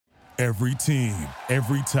Every team,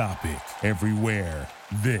 every topic, everywhere.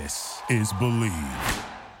 This is Believe.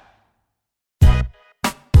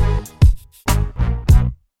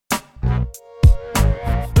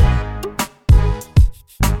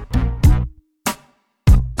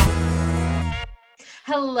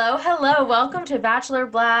 Hello, hello. Welcome to Bachelor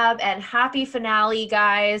Blab and happy finale,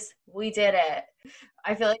 guys. We did it.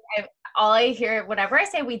 I feel like all I hear whenever I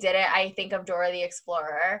say we did it, I think of Dora the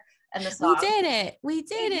Explorer and the song. We did it. We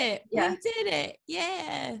did it. Yeah. We did it.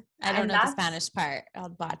 Yeah. I don't know the Spanish part. I'll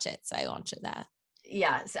botch it, so I won't do that.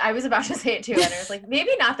 Yes, I was about to say it too, and I was like,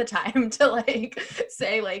 maybe not the time to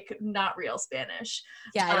say not real Spanish.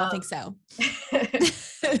 Yeah, I don't think so.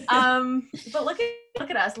 But look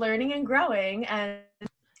at us learning and growing and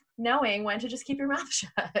knowing when to just keep your mouth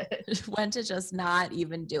shut. When to just not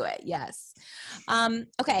even do it. Yes.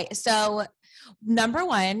 Okay. So number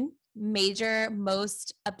one major,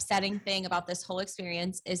 most upsetting thing about this whole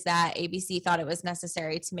experience is that ABC thought it was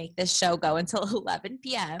necessary to make this show go until 11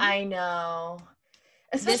 p.m. I know.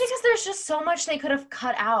 Especially because there's just so much they could have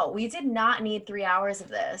cut out. We did not need 3 hours of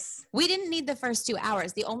this. We didn't need the first 2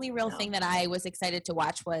 hours. The only real thing that I was excited to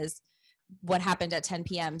watch was what happened at 10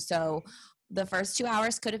 p.m. So the first 2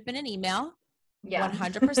 hours could have been an email. Yeah.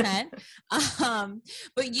 100%.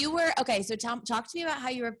 But you were, okay. So talk to me about how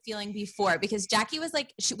you were feeling before, because Jackie was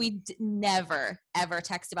like, we never, ever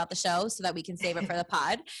text about the show so that we can save it for the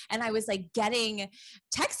pod. And I was like getting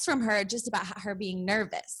texts from her just about her being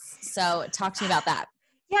nervous. So talk to me about that.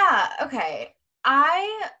 Yeah. Okay.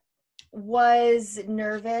 I was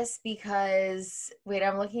nervous because, wait,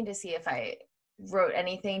 I'm looking to see if I wrote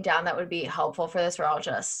anything down that would be helpful for this, or I'll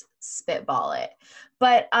just spitball it.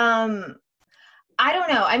 But, I don't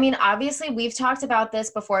know. I mean, obviously we've talked about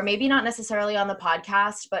this before, maybe not necessarily on the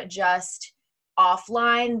podcast, but just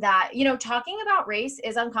offline, that, talking about race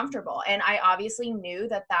is uncomfortable. And I obviously knew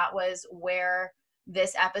that was where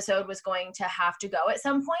this episode was going to have to go at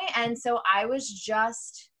some point. And so I was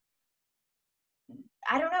just,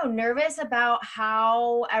 I don't know, nervous about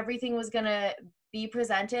how everything was going to be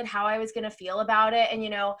presented, how I was going to feel about it. And,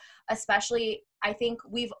 especially I think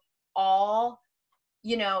we've all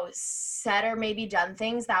said or maybe done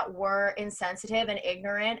things that were insensitive and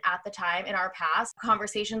ignorant at the time in our past.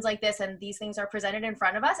 Conversations like this and these things are presented in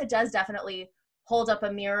front of us, it does definitely hold up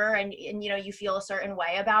a mirror and you feel a certain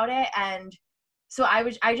way about it. And so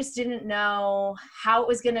I just didn't know how it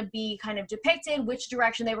was going to be kind of depicted, which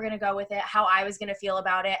direction they were going to go with it, how I was going to feel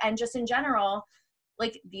about it. And just in general,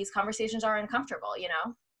 these conversations are uncomfortable,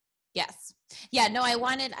 Yes. Yeah, no, I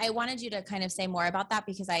wanted you to kind of say more about that,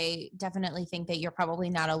 because I definitely think that you're probably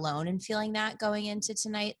not alone in feeling that going into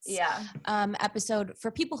tonight's episode,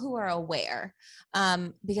 for people who are aware.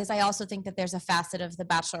 Because I also think that there's a facet of the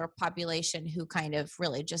Bachelor population who kind of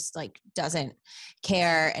really just doesn't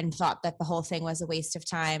care and thought that the whole thing was a waste of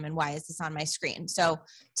time and why is this on my screen? So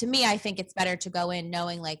to me, I think it's better to go in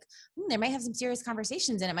knowing there might have some serious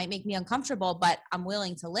conversations and it might make me uncomfortable, but I'm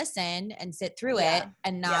willing to listen and sit through it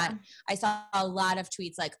and not, I saw a lot of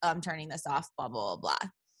tweets I'm turning this off, blah, blah, blah,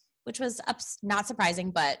 which was not surprising,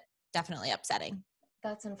 but definitely upsetting.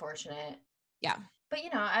 That's unfortunate. Yeah. But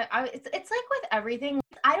it's like with everything,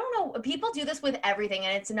 I don't know, people do this with everything,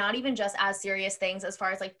 and it's not even just as serious things as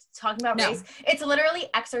far as talking about race. It's literally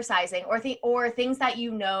exercising or things that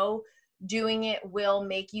doing it will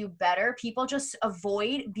make you better. People just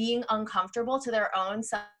avoid being uncomfortable to their own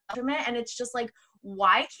self-detriment, and it's just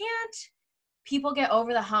why can't people get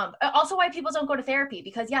over the hump? Also, why people don't go to therapy,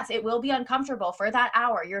 because yes, it will be uncomfortable for that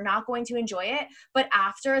hour. You're not going to enjoy it, but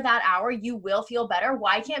after that hour, you will feel better.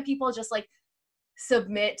 Why can't people just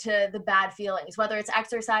submit to the bad feelings, whether it's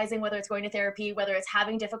exercising, whether it's going to therapy, whether it's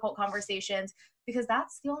having difficult conversations, because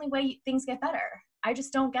that's the only way things get better. I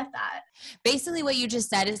just don't get that. Basically what you just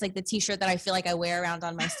said is the t-shirt that I feel I wear around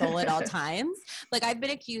on my soul at all times. I've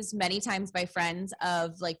been accused many times by friends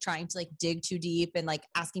of trying to dig too deep and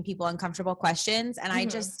asking people uncomfortable questions. And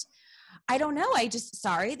I don't know.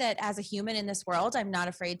 Sorry that as a human in this world, I'm not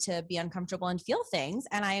afraid to be uncomfortable and feel things.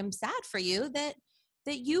 And I am sad for you that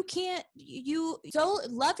you so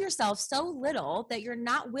love yourself so little that you're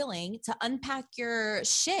not willing to unpack your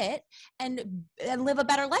shit and live a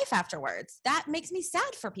better life afterwards. That makes me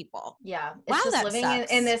sad for people. Yeah. It's just living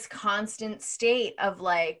in this constant state of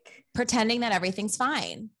pretending that everything's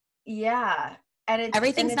fine. Yeah. And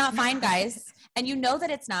everything's not fine, guys. And you know that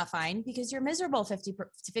it's not fine because you're miserable 50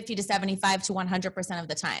 to 75 to 100% of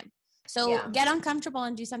the time. So get uncomfortable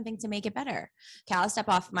and do something to make it better. Cal, step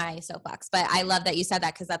off my soapbox. But I love that you said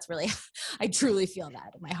that, because that's really, I truly feel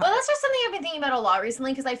that in my heart. Well, that's just something I've been thinking about a lot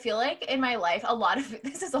recently, because I feel in my life,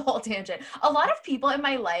 this is a whole tangent. A lot of people in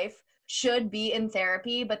my life should be in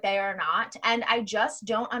therapy, but they are not. And I just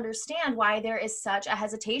don't understand why there is such a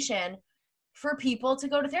hesitation for people to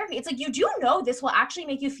go to therapy. It's like, you do know this will actually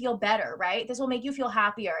make you feel better, right? This will make you feel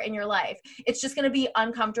happier in your life. It's just going to be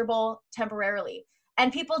uncomfortable temporarily.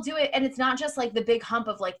 And people do it. And it's not just like the big hump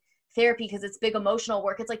of like therapy because it's big emotional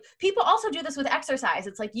work. It's like people also do this with exercise.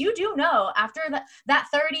 It's like, you do know after that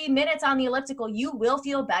 30 minutes on the elliptical, you will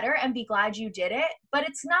feel better and be glad you did it, but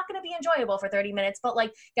it's not going to be enjoyable for 30 minutes, but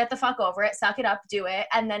like, get the fuck over it, suck it up, do it,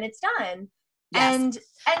 and then it's done. Yes.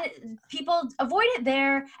 And people avoid it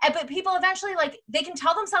there, but people eventually, like, they can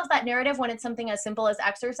tell themselves that narrative when it's something as simple as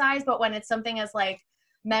exercise, but when it's something as like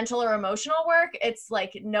mental or emotional work, it's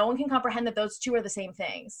like no one can comprehend that those two are the same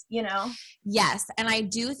things, you know? Yes. And I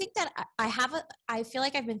do think that I feel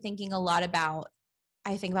like I've been thinking a lot about,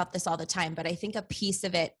 I think about this all the time, but I think a piece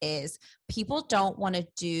of it is people don't want to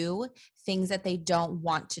do things that they don't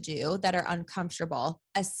want to do that are uncomfortable,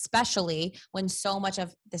 especially when so much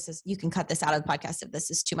of this is, you can cut this out of the podcast if this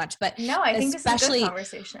is too much, but no, I think this is a good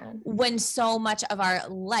conversation. When so much of our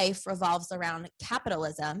life revolves around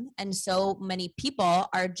capitalism and so many people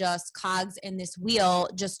are just cogs in this wheel,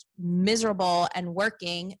 just miserable and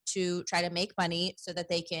working to try to make money so that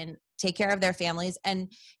they can take care of their families.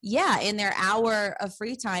 And yeah, in their hour of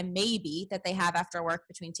free time, maybe that they have after work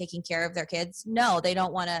between taking care of their kids, no, they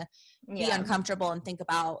don't want to be uncomfortable and think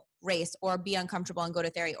about race, or be uncomfortable and go to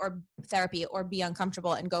therapy, or be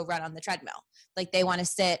uncomfortable and go run on the treadmill. Like they want to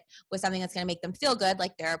sit with something that's going to make them feel good,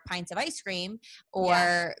 like their pints of ice cream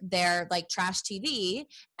or their like trash TV,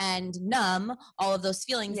 and numb all of those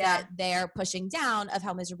feelings that they're pushing down of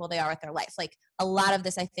how miserable they are with their life. Like a lot of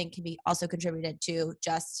this, I think, can be also contributed to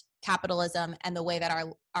just capitalism and the way that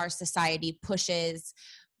our society pushes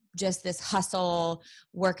just this hustle,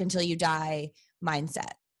 work until you die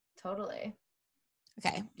mindset. Totally.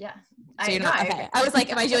 Okay. Yeah. So you're not, okay. I was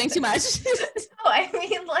like, am I doing too much? No, I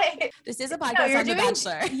mean, like, this is a podcast on The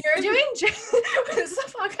Bachelor. You're doing, this is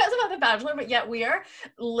a podcast about The Bachelor, but yet we are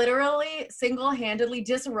literally single-handedly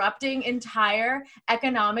disrupting entire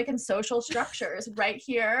economic and social structures right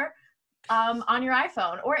here on your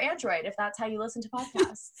iPhone or Android, if that's how you listen to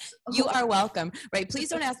podcasts. You are welcome. Right. Please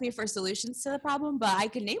don't ask me for solutions to the problem, but I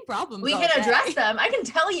can name problems. We can address them. I can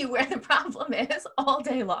tell you where the problem is all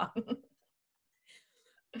day long.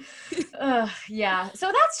 Yeah. So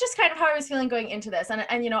that's just kind of how I was feeling going into this.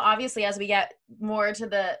 And you know, obviously as we get more to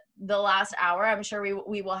the last hour, I'm sure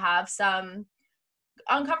we will have some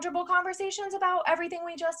uncomfortable conversations about everything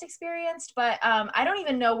we just experienced, but I don't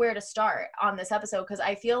even know where to start on this episode because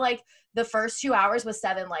I feel like the first 2 hours was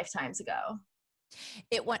 7 lifetimes ago.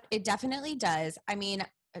 It definitely does. I mean,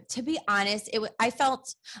 to be honest, it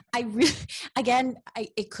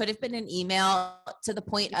could have been an email to the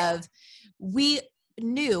point of, we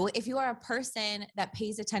knew if you are a person that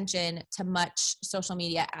pays attention to much social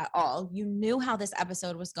media at all, you knew how this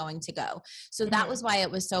episode was going to go. So that was why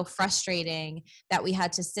it was so frustrating that we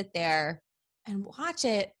had to sit there and watch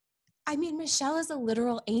it. I mean, Michelle is a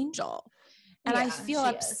literal angel. And I feel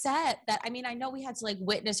upset that, I mean, I know we had to like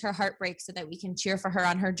witness her heartbreak so that we can cheer for her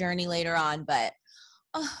on her journey later on, but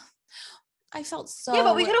I felt so. Yeah,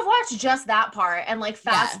 but we could have watched just that part and like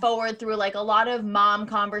fast forward through like a lot of mom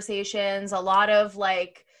conversations, a lot of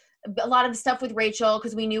the stuff with Rachel,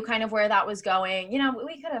 because we knew kind of where that was going. You know,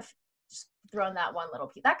 we could have just thrown that one little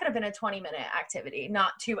piece. That could have been a 20-minute activity,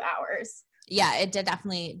 not 2 hours. Yeah, it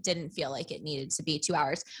definitely didn't feel like it needed to be 2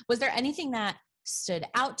 hours. Was there anything that stood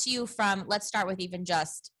out to you from, let's start with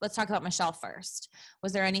let's talk about Michelle first.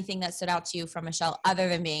 Was there anything that stood out to you from Michelle other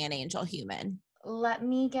than being an angel human? Let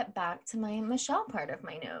me get back to my Michelle part of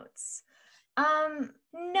my notes.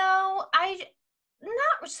 No,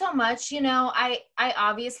 not so much, you know, I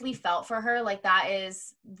obviously felt for her. Like that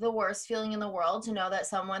is the worst feeling in the world, to know that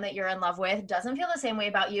someone that you're in love with doesn't feel the same way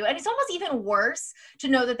about you. And it's almost even worse to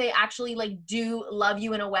know that they actually like do love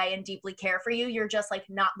you in a way and deeply care for you. You're just like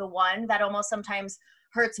not the one. That almost sometimes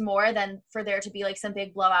hurts more than for there to be like some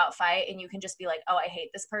big blowout fight and you can just be like, oh, I hate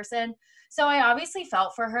this person. So I obviously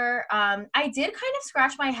felt for her. I did kind of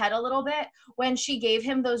scratch my head a little bit when she gave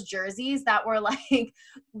him those jerseys that were like,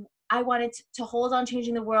 I wanted to hold on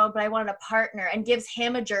changing the world, but I wanted a partner, and gives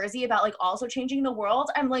him a jersey about like also changing the world.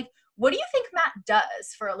 I'm like, what do you think Matt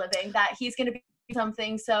does for a living that he's going to be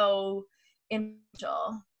something so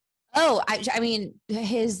influential? Oh, I mean,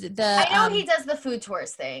 I know he does the food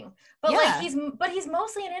tours thing, but like he's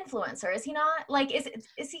mostly an influencer, is he not? Like,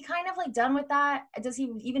 is he kind of like done with that? Does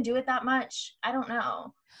he even do it that much? I don't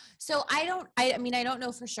know. So I don't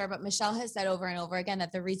know for sure, but Michelle has said over and over again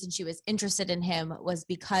that the reason she was interested in him was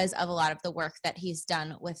because of a lot of the work that he's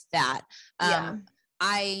done with that.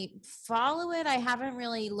 I follow it. I haven't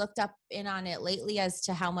really looked up in on it lately as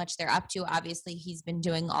to how much they're up to. Obviously, he's been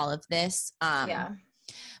doing all of this.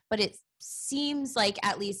 But it seems like,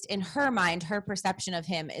 at least in her mind, her perception of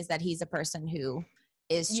him is that he's a person who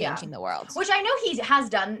is changing the world. Which I know he has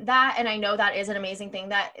done that, and I know that is an amazing thing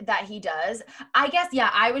that he does. I guess,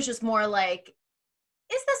 I was just more like,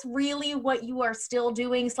 is this really what you are still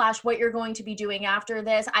doing / what you're going to be doing after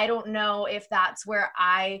this? I don't know if that's where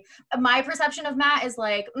my perception of Matt is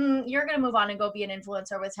like, you're going to move on and go be an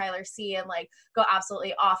influencer with Tyler C and like go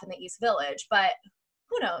absolutely off in the East Village. But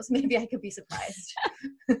who knows? Maybe I could be surprised.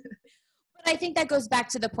 But I think that goes back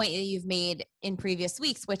to the point that you've made in previous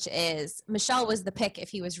weeks, which is Michelle was the pick if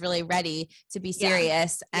he was really ready to be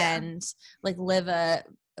serious and like live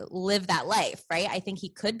that life, right? I think he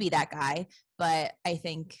could be that guy, but I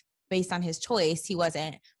think based on his choice, he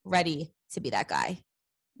wasn't ready to be that guy.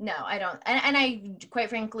 No, I don't. And I quite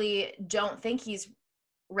frankly don't think he's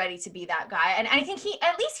ready to be that guy. And I think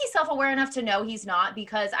at least he's self-aware enough to know he's not,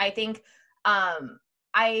 because I think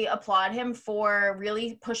I applaud him for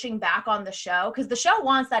really pushing back on the show, because the show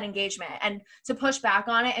wants that engagement, and to push back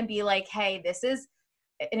on it and be like, hey, this is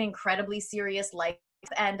an incredibly serious life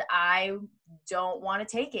and I don't want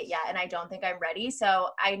to take it yet. And I don't think I'm ready. So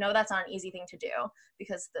I know that's not an easy thing to do,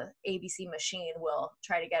 because the ABC machine will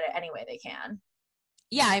try to get it any way they can.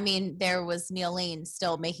 Yeah, I mean, there was Neil Lane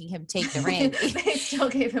still making him take the ring. They still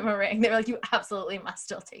gave him a ring. They were like, you absolutely must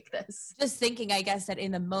still take this. Just thinking, I guess, that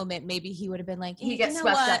in the moment, maybe he would have been like, hey, he gets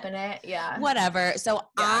swept up in it. Yeah. Whatever. So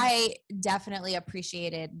I definitely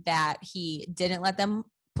appreciated that he didn't let them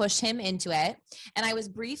push him into it. And I was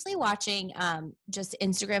briefly watching just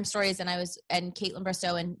Instagram stories, and Caitlin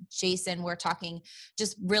Bristow and Jason were talking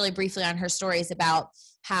just really briefly on her stories about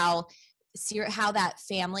how seeing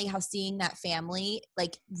that family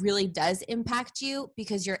like really does impact you,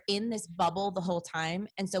 because you're in this bubble the whole time.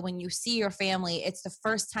 And so when you see your family, it's the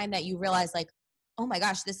first time that you realize like, oh my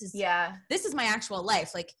gosh, this is my actual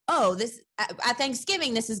life. Like, oh, this at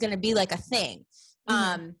Thanksgiving, this is going to be like a thing.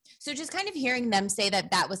 So just kind of hearing them say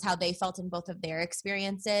that was how they felt in both of their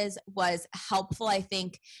experiences was helpful, I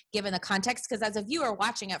think, given the context. Because as a viewer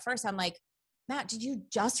watching at first, I'm like, Matt, did you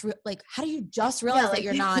just how do you just realize that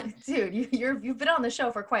you're not? Dude, you've been on the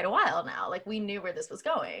show for quite a while now. Like, we knew where this was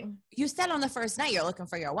going. You said on the first night you're looking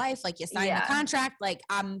for your wife, like you signed the contract,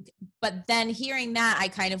 but then hearing that, I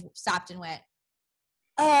kind of stopped and went,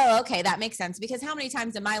 oh, okay, that makes sense. Because how many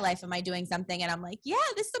times in my life am I doing something and I'm like, yeah,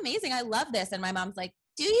 this is amazing, I love this, and my mom's like,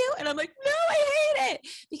 do you? And I'm like, no, I hate it.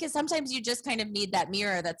 Because sometimes you just kind of need that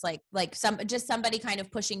mirror that's like somebody kind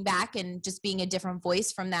of pushing back and just being a different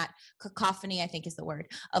voice from that cacophony, I think is the word,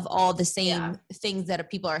 of all the same things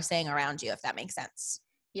that people are saying around you, if that makes sense.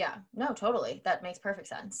 Yeah, no, totally. That makes perfect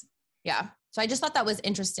sense. Yeah. So I just thought that was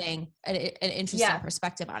interesting, an interesting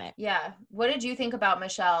perspective on it. Yeah. What did you think about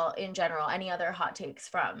Michelle in general? Any other hot takes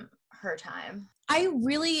from her time? I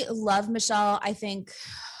really love Michelle. I think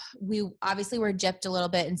we obviously were gypped a little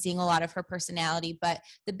bit and seeing a lot of her personality, but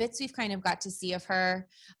the bits we've kind of got to see of her,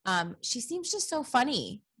 she seems just so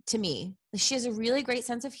funny to me. She has a really great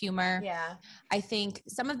sense of humor. Yeah. I think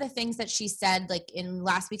some of the things that she said, like in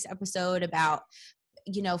last week's episode about,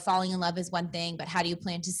 falling in love is one thing, but how do you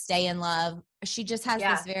plan to stay in love? She just has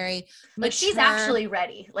this very mature, she's actually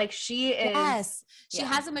ready. Like, she is. Yes. She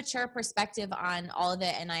has a mature perspective on all of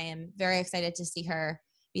it. And I am very excited to see her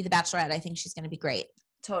be the Bachelorette. I think she's going to be great.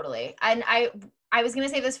 Totally. And I was going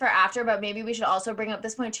to say this for after, but maybe we should also bring up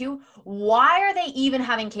this point too. Why are they even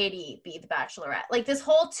having Katie be the Bachelorette? Like, this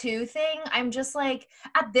whole 2 thing, I'm just like,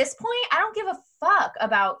 at this point, I don't give a fuck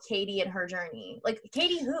about Katie and her journey. Like,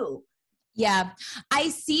 Katie who? Yeah, I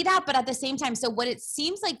see that. But at the same time, so what it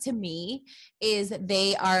seems like to me is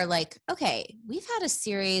they are like, okay, we've had a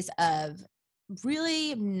series of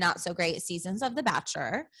really not so great seasons of The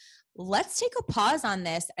Bachelor. Let's take a pause on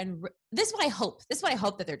this. And this is what I hope. This is what I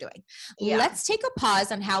hope that they're doing. Yeah. Let's take a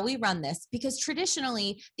pause on how we run this, because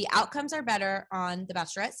traditionally the outcomes are better on the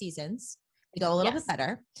Bachelorette seasons. They go a little bit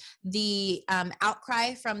better. The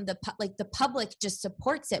outcry from the public just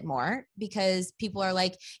supports it more, because people are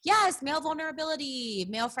like, yes, male vulnerability,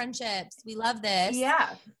 male friendships. We love this.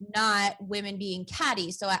 Yeah. Not women being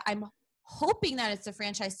catty. So I'm hoping that it's the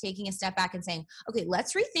franchise taking a step back and saying, okay,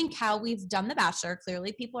 let's rethink how we've done The Bachelor.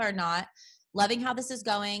 Clearly people are not loving how this is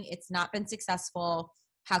going. It's not been successful.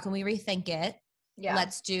 How can we rethink it? Yeah.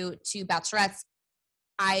 Let's do 2 Bachelorettes.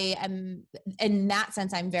 I am, in that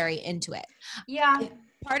sense, I'm very into it. Yeah.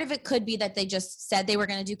 Part of it could be that they just said they were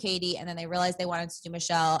going to do Katie, and then they realized they wanted to do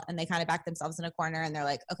Michelle, and they kind of backed themselves in a corner, and they're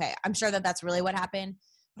like, okay, I'm sure that that's really what happened.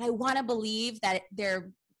 But I want to believe that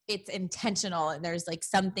it's intentional and there's like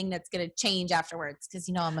something that's going to change afterwards. Cause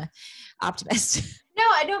you know, I'm an optimist. No,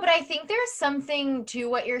 I know, but I think there's something to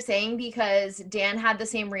what you're saying because Dan had the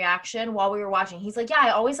same reaction while we were watching. He's like, yeah, I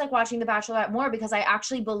always like watching The Bachelorette more because I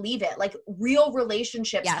actually believe it. Like real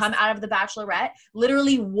relationships come out of The Bachelorette.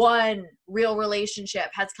 Literally one real relationship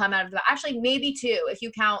has come out of actually maybe two if you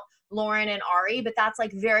count Lauren and Ari, but that's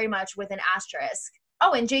like very much with an asterisk.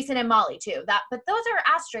 Oh, and Jason and Molly too. But those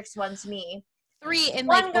are asterisk ones to me. 3 in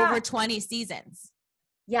like over 20 seasons.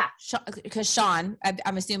 Yeah. Because Sean,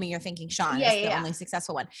 I'm assuming you're thinking Sean is the only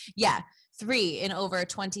successful one. Yeah. 3 in over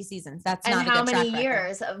 20 seasons. That's not a good track record. And how many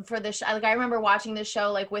years for the show? Like I remember watching this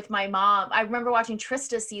show like with my mom. I remember watching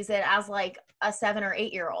Trista's season as like a 7 or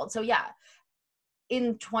 8 year old. So yeah,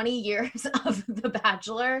 in 20 years of The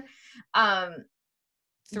Bachelor,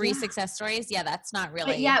 3 success stories. Yeah, that's not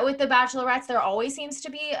really. But yeah, with the Bachelorettes, there always seems to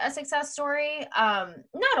be a success story.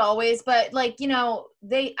 Not always, but like, you know,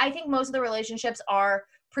 I think most of the relationships are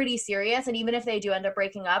pretty serious. And even if they do end up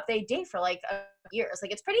breaking up, they date for like years.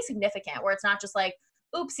 Like it's pretty significant where it's not just like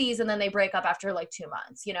oopsies and then they break up after like 2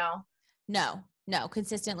 months, you know? No,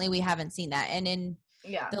 consistently we haven't seen that. And in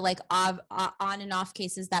the like on and off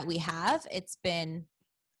cases that we have, it's been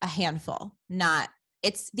a handful,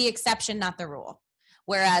 it's the exception, not the rule.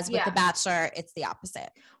 Whereas with The Bachelor, it's the opposite.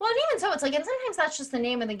 Well, and even so, it's like, and sometimes that's just the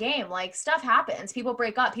name of the game. Like stuff happens, people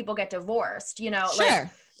break up, people get divorced, you know, sure.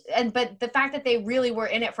 But the fact that they really were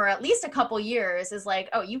in it for at least a couple years is like,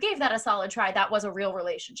 oh, you gave that a solid try. That was a real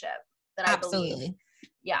relationship that I believe.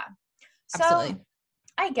 Yeah. So absolutely.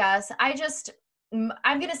 I guess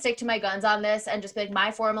I'm going to stick to my guns on this and just be like,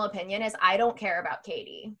 my formal opinion is I don't care about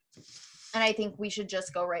Katie. And I think we should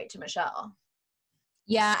just go right to Michelle.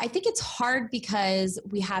 Yeah, I think it's hard because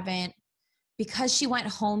because she went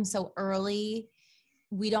home so early,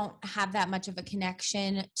 we don't have that much of a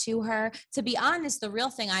connection to her. To be honest, the real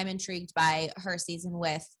thing I'm intrigued by her season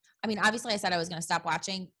with, I mean, obviously I said I was going to stop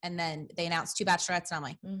watching and then they announced 2 Bachelorettes and I'm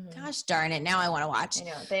like, gosh darn it, now I want to watch. I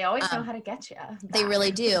know, they always know how to get you back. They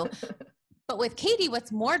really do. But with Katie,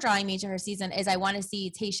 what's more drawing me to her season is I want to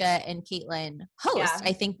see Tayshia and Kaitlyn host. Yeah.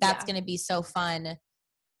 I think that's going to be so fun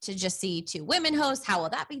to just see 2 women hosts. How will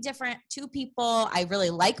that be different? 2 people. I really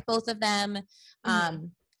like both of them.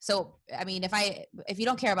 So, I mean, if you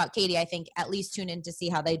don't care about Katie, I think at least tune in to see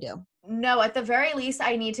how they do. No, at the very least,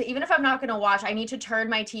 I need to, even if I'm not going to watch, I need to turn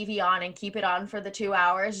my TV on and keep it on for the 2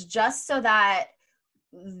 hours just so that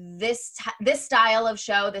this style of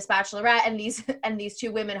show, this Bachelorette and these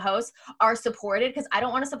 2 women hosts are supported, because I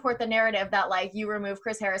don't want to support the narrative that like you remove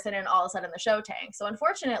Chris Harrison and all of a sudden the show tanks. So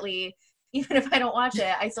unfortunately, even if I don't watch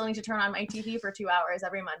it, I still need to turn on my TV for 2 hours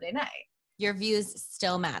every Monday night. Your views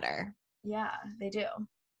still matter. Yeah, they do.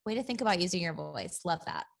 Way to think about using your voice. Love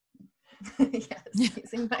that. Yes,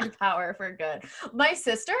 using my power for good. My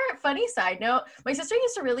sister, funny side note, my sister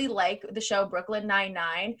used to really like the show Brooklyn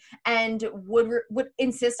Nine-Nine and would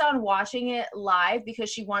insist on watching it live because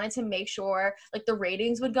she wanted to make sure like the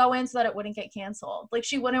ratings would go in so that it wouldn't get canceled. Like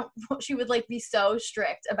she would like be so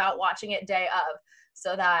strict about watching it day of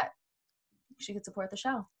so that she could support the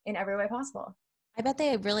show in every way possible. I bet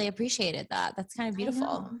they really appreciated that. That's kind of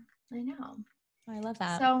beautiful. I know. I love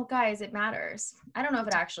that. So guys, it matters. I don't know if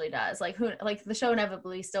it actually does. Like the show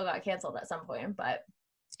inevitably still got canceled at some point, but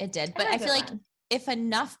it did. But I feel like if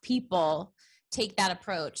enough people take that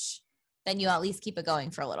approach, then you at least keep it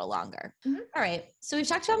going for a little longer. Mm-hmm. All right. So we've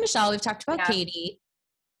talked about Michelle. We've talked about Katie.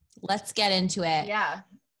 Let's get into it. Yeah.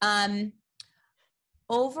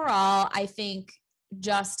 Overall, I think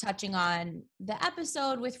just touching on the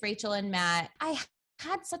episode with Rachel and Matt, I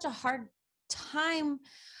had such a hard time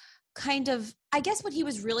I guess what he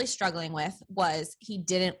was really struggling with was he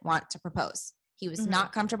didn't want to propose. He was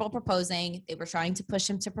not comfortable proposing. They were trying to push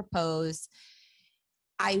him to propose.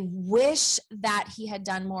 I wish that he had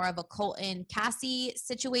done more of a Colton Cassie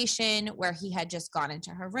situation where he had just gone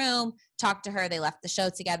into her room, talked to her, they left the show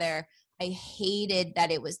together. I hated that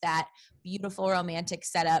it was that beautiful romantic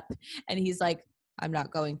setup. And he's like, I'm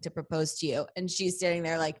not going to propose to you. And she's sitting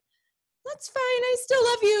there like, that's fine. I still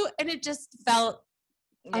love you. And it just felt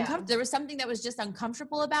uncomfortable. There was something that was just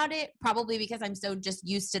uncomfortable about it, probably because I'm so just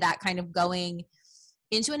used to that kind of going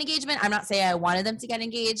into an engagement. I'm not saying I wanted them to get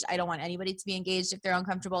engaged. I don't want anybody to be engaged if they're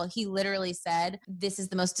uncomfortable. He literally said this is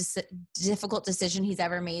the most difficult decision he's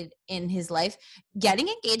ever made in his life. Getting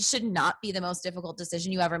engaged should not be the most difficult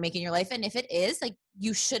decision you ever make in your life. And if it is, like,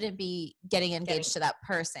 you shouldn't be getting engaged to that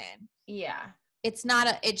person. Yeah. It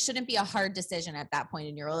shouldn't be a hard decision at that point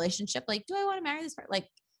in your relationship. Like, do I want to marry this person? Like,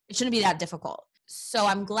 it shouldn't be that difficult. So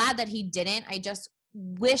I'm glad that he didn't. I just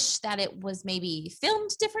wish that it was maybe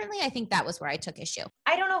filmed differently. I think that was where I took issue.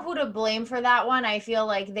 I don't know who to blame for that one. I feel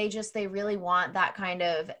like they really want that kind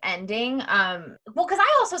of ending. Well, because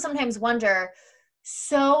I also sometimes wonder,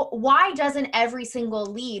 so why doesn't every single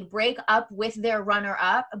lead break up with their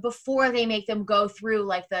runner-up before they make them go through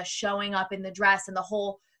like the showing up in the dress and the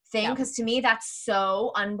whole thing? Because to me, that's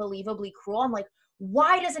so unbelievably cruel. I'm like,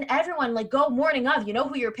 why doesn't everyone like go morning of, you know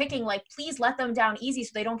who you're picking, like please let them down easy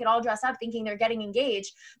so they don't get all dressed up thinking they're getting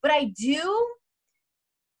engaged. But I do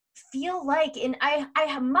feel like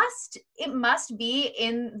it must be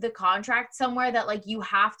in the contract somewhere that like you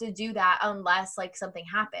have to do that unless like something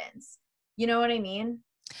happens. You know what I mean?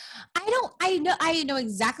 I know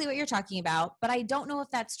exactly what you're talking about, but I don't know if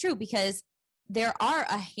that's true because there are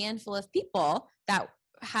a handful of people that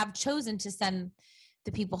have chosen to send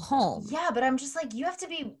the people home. Yeah, but I'm just like, you have to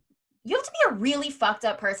be a really fucked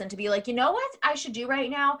up person to be like, you know what I should do right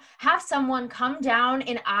now? Have someone come down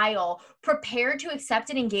an aisle prepared to accept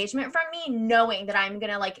an engagement from me, knowing that I'm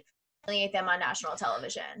going to like humiliate them on national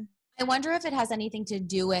television. I wonder if it has anything to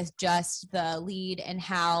do with just the lead and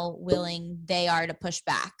how willing they are to push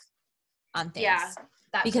back on things. Yeah.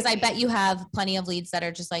 Because I bet you have plenty of leads that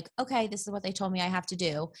are just like, okay, this is what they told me I have to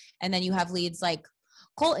do. And then you have leads like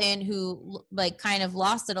Colton, who like kind of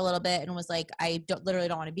lost it a little bit and was like, I literally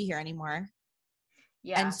don't want to be here anymore.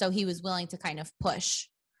 Yeah. And so he was willing to kind of push.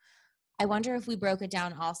 I wonder if we broke it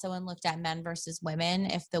down also and looked at men versus women,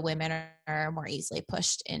 if the women are more easily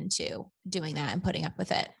pushed into doing that and putting up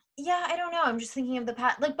with it. Yeah, I don't know. I'm just thinking of the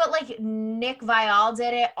past, like, but like Nick Viall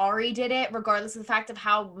did it, Ari did it, regardless of the fact of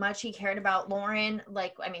how much he cared about Lauren.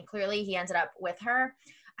 Like, I mean, clearly he ended up with her.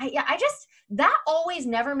 That always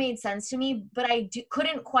never made sense to me, but I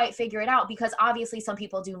couldn't quite figure it out because obviously some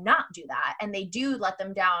people do not do that and they do let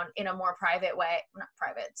them down in a more private way. Not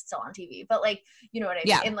private, it's still on TV, but like, you know what I mean?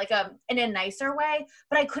 Yeah. In like in a nicer way,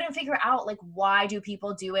 but I couldn't figure out like, why do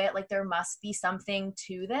people do it? Like there must be something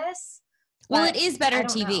to this. Well, it is better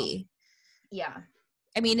TV. Know. Yeah.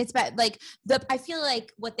 I mean, it's bad. Like I feel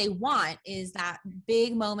like what they want is that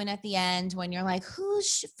big moment at the end when you're like,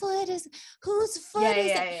 whose foot is it?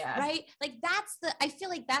 Yeah. Right? Like I feel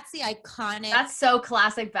like that's the iconic. That's so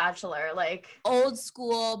classic Bachelor, like old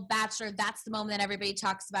school Bachelor. That's the moment that everybody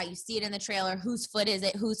talks about. You see it in the trailer. Whose foot is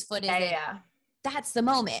it? Whose foot is it? Yeah. That's the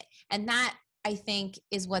moment. And that I think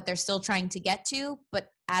is what they're still trying to get to. But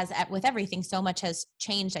with everything, so much has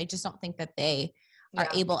changed. I just don't think that they are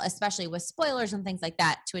able, especially with spoilers and things like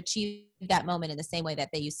that, to achieve that moment in the same way that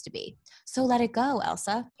they used to be. So let it go,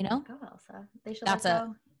 Elsa, you know? Go, Elsa. They should let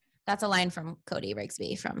go. That's a line from Cody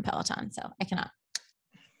Rigsby from Peloton, so I cannot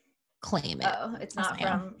claim it. Oh, it's not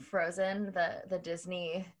from Frozen, the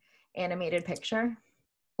Disney animated picture?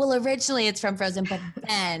 Well, originally it's from Frozen, but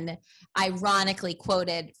then ironically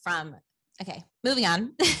quoted from okay, moving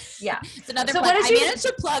on. Yeah. It's another plug. I managed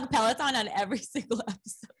to plug Peloton on every single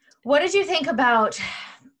episode. What did you think about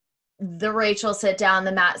the Rachel sit down,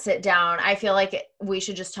 the Matt sit down? I feel like we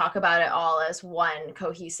should just talk about it all as one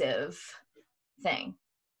cohesive thing.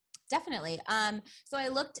 Definitely. So I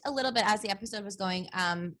looked a little bit as the episode was going.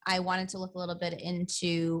 I wanted to look a little bit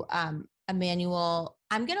into Emmanuel.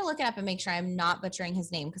 I'm going to look it up and make sure I'm not butchering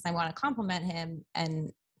his name because I want to compliment him,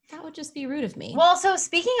 and that would just be rude of me. Well, so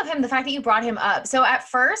speaking of him, the fact that you brought him up. So at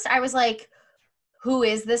first I was like, who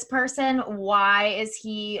is this person? Why is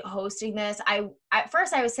he hosting this? At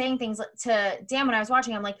first I was saying things to Dan when I was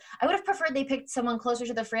watching. I'm like, I would have preferred they picked someone closer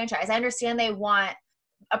to the franchise. I understand they want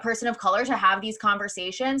a person of color to have these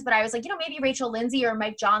conversations, but I was like, maybe Rachel Lindsay or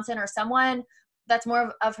Mike Johnson or someone that's more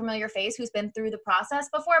of a familiar face who's been through the process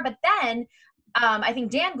before. But then I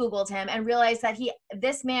think Dan Googled him and realized that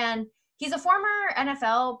he's a former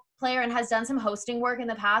NFL player and has done some hosting work in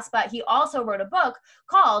the past, but he also wrote a book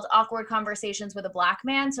called Awkward Conversations with a Black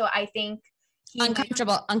Man. So I think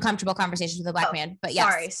uncomfortable conversations with a black man. But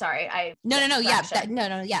yes. Sorry. No. Yeah.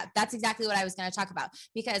 Yeah. That's exactly what I was going to talk about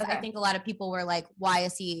because I think a lot of people were like, why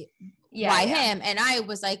is he, why him? And I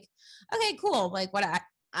was like, okay, cool. Like what?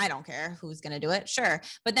 I don't care who's going to do it. Sure.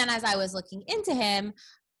 But then as I was looking into him,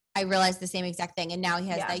 I realized the same exact thing. And now he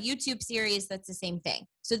has that YouTube series that's the same thing.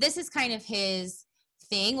 So this is kind of his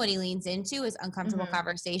thing. What he leans into is uncomfortable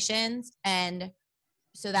conversations. And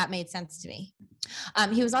so that made sense to me.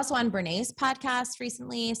 He was also on Brené's podcast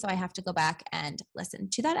recently. So I have to go back and listen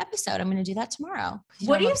to that episode. I'm going to do that tomorrow.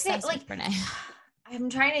 What do you think? Like, Brené. I'm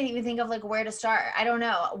trying to even think of like where to start. I don't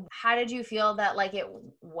know. How did you feel that like it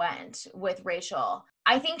went with Rachel?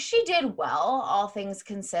 I think she did well, all things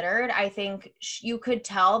considered. I think you could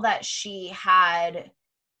tell that she had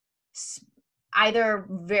either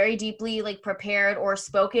very deeply like prepared or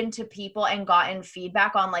spoken to people and gotten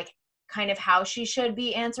feedback on like kind of how she should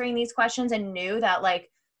be answering these questions, and knew that like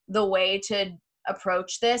the way to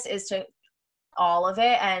approach this is to all of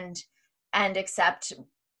it and accept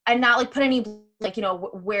and not like put any like, you know,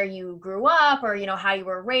 where you grew up or, you know, how you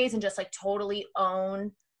were raised, and just like totally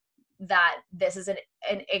own that this is an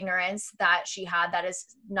ignorance that she had that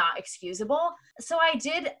is not excusable. So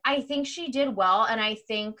I think she did well. And I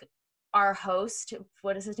think our host,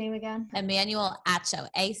 what is his name again? Emmanuel Acho,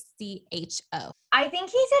 Acho. I think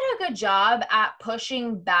he did a good job at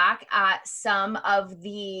pushing back at some of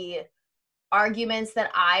the arguments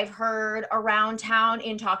that I've heard around town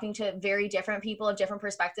in talking to very different people of different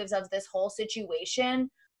perspectives of this whole situation.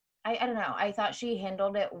 I don't know. I thought she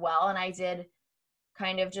handled it well, and I did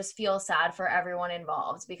kind of just feel sad for everyone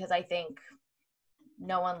involved, because I think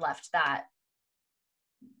no one left that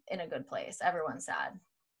in a good place. Everyone's sad.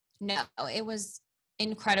 No, it was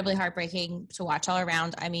incredibly heartbreaking to watch all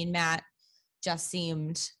around. I mean, Matt just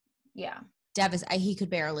seemed devastated. He could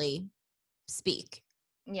barely speak.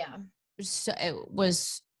 Yeah. So it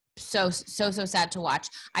was so sad to watch.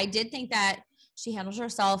 I did think that she handled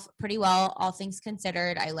herself pretty well, all things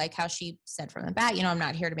considered. I like how she said from the bat, you know, I'm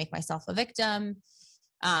not here to make myself a victim.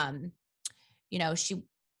 You know, she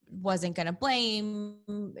wasn't going to blame,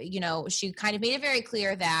 you know, she kind of made it very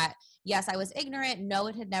clear that, yes, I was ignorant. No,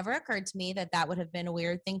 it had never occurred to me that would have been a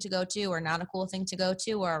weird thing to go to, or not a cool thing to go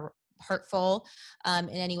to, or hurtful in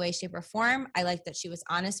any way, shape, or form. I like that she was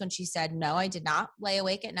honest when she said, no, I did not lay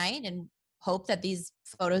awake at night and hope that these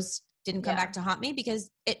photos didn't come back to haunt me, because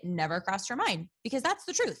it never crossed her mind, because that's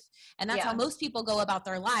the truth. And that's how most people go about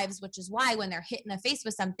their lives, which is why when they're hit in the face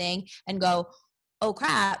with something and go, oh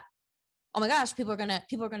crap, oh my gosh, people are going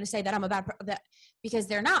to say that I'm a bad that, because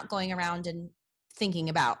they're not going around and thinking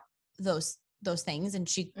about those things. And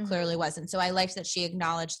she clearly wasn't. So I liked that she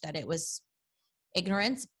acknowledged that it was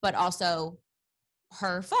ignorance, but also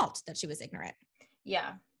her fault that she was ignorant.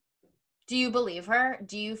 Yeah. Do you believe her?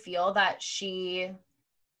 Do you feel that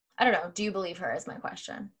I don't know. Do you believe her is my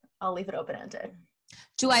question. I'll leave it open-ended.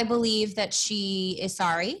 Do I believe that she is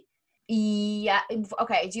sorry? Yeah.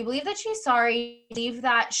 Okay. Do you believe that she's sorry? Do you believe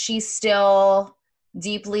that she still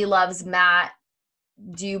deeply loves Matt?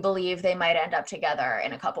 Do you believe they might end up together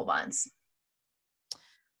in a couple months?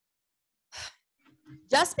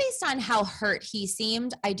 Just based on how hurt he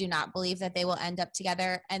seemed, I do not believe that they will end up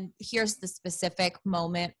together. And here's the specific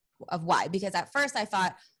moment of why. Because at first I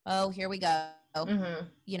thought, oh, here we go.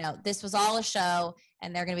 You know, this was all a show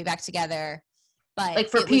and they're going to be back together. But like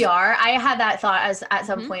for PR, I had that thought at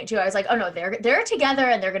some point too. I was like, oh no, they're together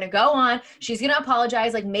and they're going to go on. She's going to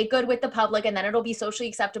apologize, like make good with the public, and then it'll be socially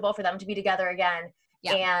acceptable for them to be together again.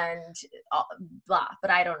 And blah.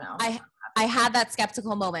 But I don't know. I had that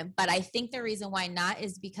skeptical moment, but I think the reason why not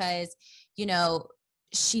is because, you know,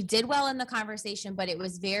 she did well in the conversation, but it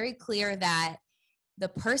was very clear that the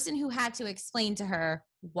person who had to explain to her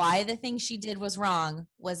why the thing she did was wrong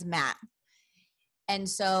was Matt. And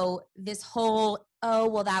so this whole, oh,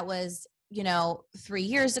 well, that was, you know, 3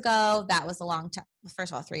 years ago. That was a long time.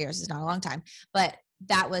 First of all, 3 years is not a long time, but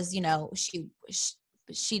that was, you know,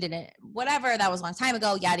 she didn't, whatever, that was a long time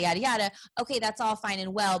ago, yada, yada, yada. Okay, that's all fine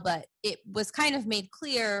and well, but it was kind of made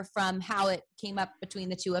clear from how it came up between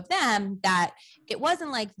the two of them that it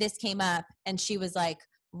wasn't like this came up and she was like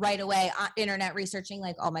right away on internet researching,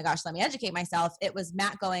 like, oh my gosh, let me educate myself. It was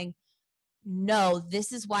Matt going, no,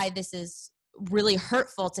 this is why this is really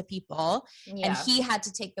hurtful to people. And he had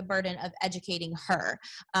to take the burden of educating her.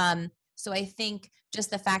 So I think just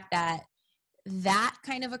the fact that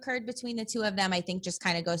kind of occurred between the two of them, I think just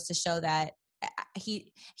kind of goes to show that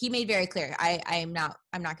he made very clear, I'm not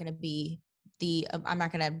going to be I'm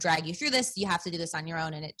not going to drag you through this. You have to do this on your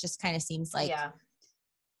own. And it just kind of seems like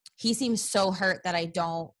he seems so hurt that I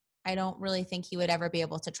don't really think he would ever be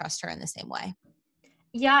able to trust her in the same way.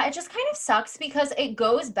 Yeah, it just kind of sucks because it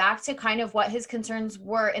goes back to kind of what his concerns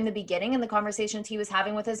were in the beginning and the conversations he was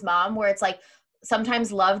having with his mom, where it's like,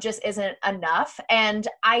 sometimes love just isn't enough. And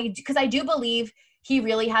because I do believe he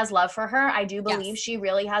really has love for her. I do believe she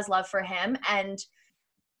really has love for him. And,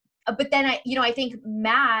 but then I think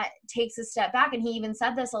Matt takes a step back, and he even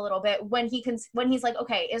said this a little bit when he's like,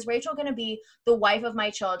 okay, is Rachel going to be the wife of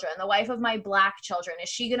my children, the wife of my Black children? Is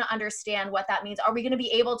she going to understand what that means? Are we going to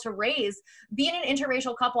be able to be in an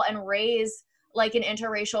interracial couple and raise like an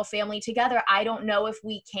interracial family together? I don't know if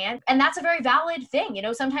we can. And that's a very valid thing. You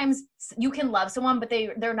know, sometimes you can love someone, but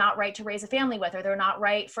they're not right to raise a family with, or they're not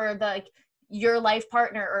right for your life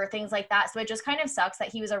partner or things like that. So it just kind of sucks that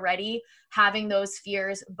he was already having those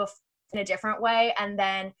fears in a different way. And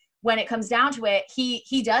then when it comes down to it,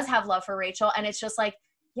 he does have love for Rachel. And it's just like,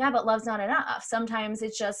 yeah, but love's not enough. Sometimes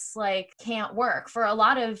it's just like can't work for a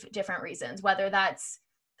lot of different reasons, whether that's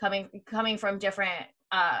coming from different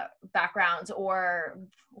backgrounds or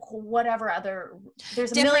whatever other,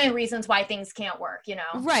 there's a million reasons why things can't work, you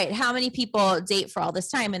know? Right. How many people date for all this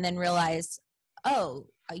time and then realize, oh,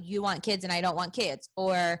 you want kids and I don't want kids,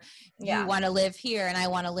 or you want to live here and I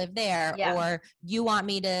want to live there, or you want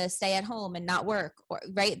me to stay at home and not work, or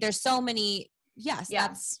right. There's so many. Yes.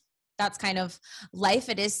 That's kind of life.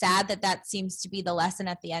 It is sad that seems to be the lesson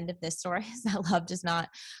at the end of this story, is that love does not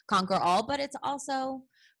conquer all, but it's also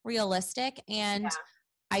realistic. And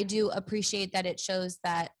I do appreciate that it shows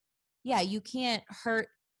that, you can't hurt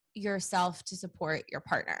yourself to support your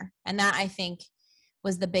partner. And that, I think,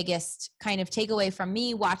 was the biggest kind of takeaway from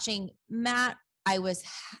me watching Matt. I was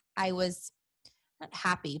not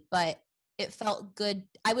happy, but it felt good.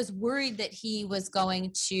 I was worried that he was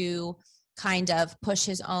going to kind of push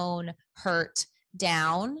his own hurt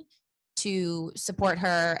down to support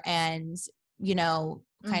her and,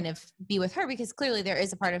 kind of be with her, because clearly there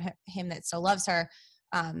is a part of him that still loves her.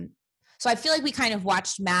 So I feel like we kind of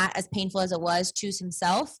watched Matt, as painful as it was, choose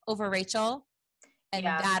himself over Rachel. And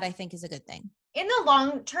that, I think, is a good thing. In the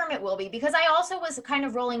long term, it will be, because I also was kind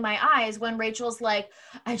of rolling my eyes when Rachel's like,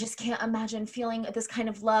 I just can't imagine feeling this kind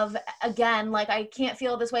of love again. Like, I can't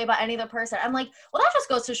feel this way about any other person. I'm like, well, that just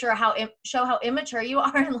goes to show how immature you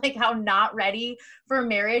are and like how not ready for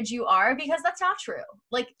marriage you are, because that's not true.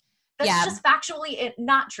 Like, that's just factually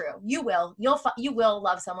not true. You will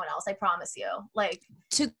love someone else. I promise you. Like,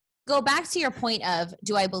 to go back to your point of,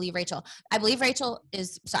 do I believe Rachel? I believe Rachel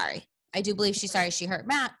is sorry. I do believe she's sorry she hurt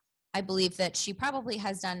Matt. I believe that she probably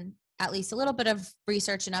has done at least a little bit of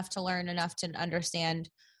research, enough to learn enough to understand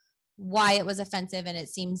why it was offensive. And it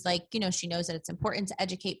seems like, she knows that it's important to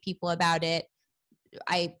educate people about it.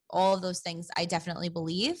 All of those things I definitely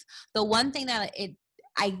believe. The one thing that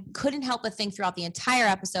I couldn't help but think throughout the entire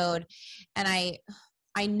episode, and I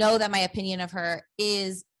know that my opinion of her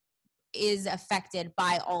is affected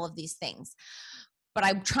by all of these things. But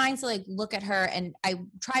I'm trying to look at her, and I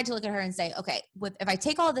tried to look at her and say, okay, if I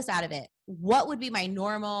take all of this out of it, what would be my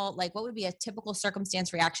normal, what would be a typical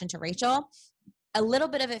circumstance reaction to Rachel? A little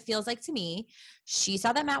bit of it feels like, to me, she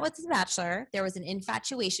saw that Matt was the Bachelor. There was an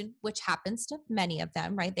infatuation, which happens to many of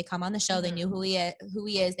them, right? They come on the show, they knew who he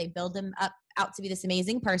is. They build him up out to be this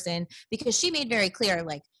amazing person, because she made very clear,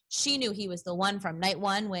 she knew he was the one from night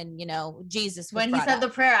one when, Jesus was when he said the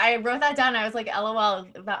prayer. I wrote that down. I was like, LOL,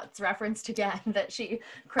 that's referenced again, that she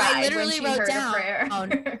cried. I literally when she wrote heard down a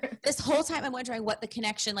prayer. This whole time I'm wondering what the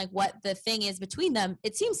connection, what the thing is between them.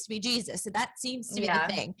 It seems to be Jesus. So that seems to be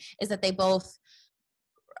the thing, is that they both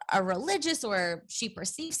are religious, or she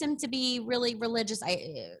perceives him to be really religious.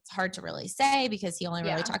 It's hard to really say, because he only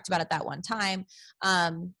really talked about it that one time.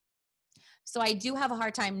 So I do have a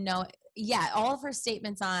hard time knowing. All of her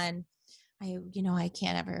statements on, I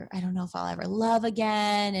don't know if I'll ever love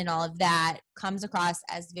again, and all of that comes across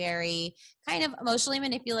as very kind of emotionally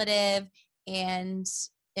manipulative and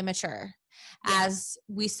immature, as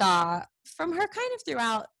we saw from her kind of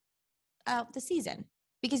throughout the season.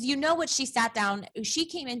 Because what she sat down, she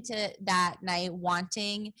came into that night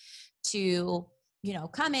wanting to,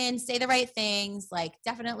 come in, say the right things,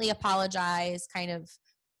 definitely apologize, kind of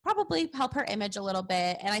probably help her image a little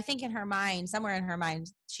bit. And I think somewhere in her mind,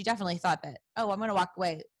 she definitely thought that, oh, I'm going to walk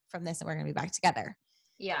away from this and we're going to be back together.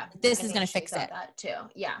 Yeah. This is going to fix it. That too.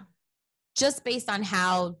 Yeah. Just based on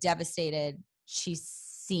how devastated she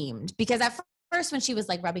seemed. Because at first, when she was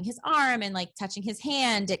rubbing his arm and touching his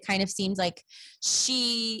hand, it kind of seemed like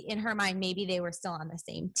she, in her mind, maybe they were still on the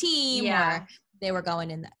same team, or they were going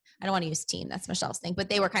in I don't want to use team, that's Michelle's thing, but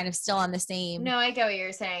they were kind of still on the same. No, I get what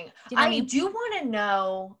you're saying. Do you know what I mean? Do want to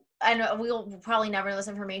know, and we'll probably never know this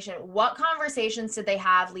information, what conversations did they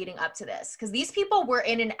have leading up to this? Because these people were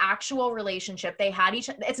in an actual relationship. They had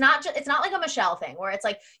it's not like a Michelle thing where it's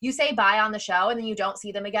you say bye on the show and then you don't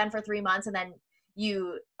see them again for 3 months, and then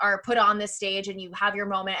you are put on this stage and you have your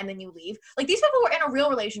moment and then you leave. These people were in a real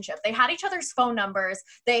relationship. They had each other's phone numbers.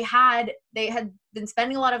 They had been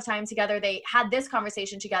spending a lot of time together. They had this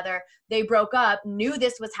conversation together. They broke up, knew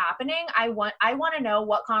this was happening. I want to know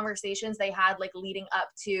what conversations they had leading up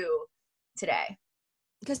to today.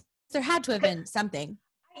 Because there had to have been something.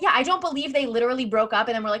 Yeah, I don't believe they literally broke up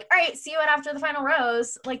and then were like, all right, see you after the final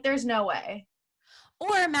rose. There's no way.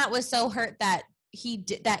 Or Matt was so hurt that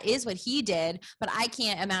that is what he did, but I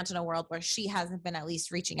can't imagine a world where she hasn't been at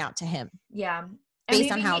least reaching out to him. Yeah.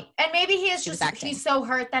 Based on how maybe he is just he's so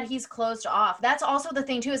hurt that he's closed off. That's also the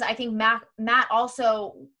thing too, is I think Matt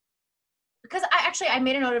also, because I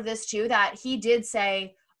made a note of this too, that he did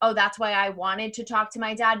say, oh, that's why I wanted to talk to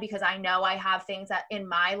my dad, because I know I have things that in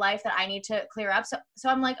my life that I need to clear up. So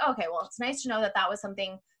I'm like, okay, well, it's nice to know that that was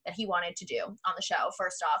something that he wanted to do on the show,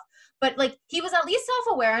 first off. But like, he was at least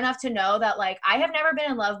self-aware enough to know that like, I have never been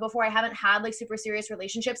in love before. I haven't had like super serious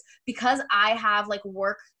relationships, because I have like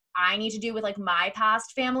work I need to do with like my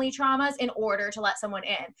past family traumas in order to let someone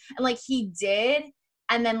in. And like, he did.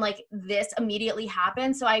 And then like this immediately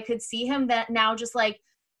happened. So I could see him that now just like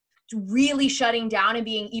really shutting down and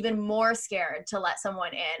being even more scared to let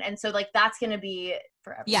someone in. And so like, that's going to be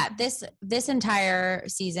forever. Yeah. This entire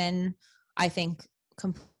season, I think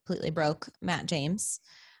completely broke Matt James.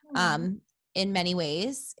 In many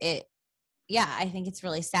ways, I think it's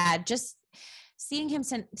really sad. Just seeing him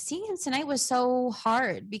tonight was so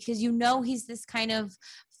hard, because you know, he's this kind of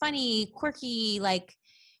funny, quirky, like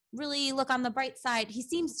really look on the bright side. He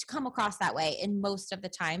seems to come across that way in most of the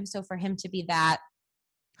time. So for him to be that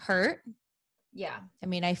hurt, I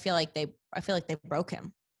mean, I feel like they broke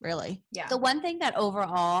him, really. Yeah. The one thing that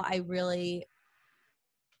overall I really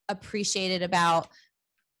appreciated about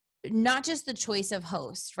not just the choice of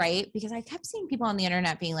host, right? Because I kept seeing people on the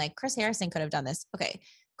internet being like, Chris Harrison could have done this. Okay.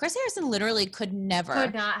 Chris Harrison literally could not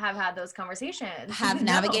have had those conversations, have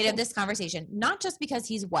navigated this conversation, not just because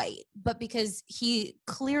he's white, but because he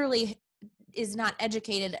clearly is not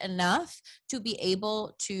educated enough to be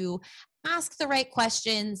able to ask the right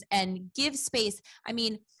questions and give space. I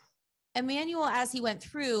mean, Emmanuel, as he went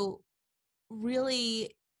through,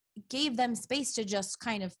 really gave them space to just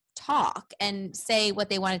kind of talk and say what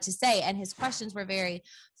they wanted to say. And his questions were very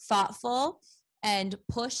thoughtful and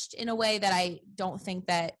pushed in a way that I don't think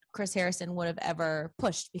that Chris Harrison would have ever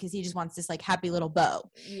pushed, because he just wants this like happy little bow.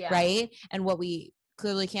 Yeah. Right. And what we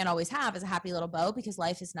clearly can't always have is a happy little bow, because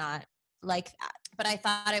life is not like that. But I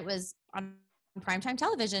thought it was on primetime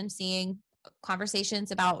television, seeing conversations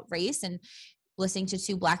about race and listening to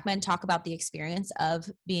two Black men talk about the experience of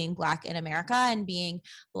being Black in America and being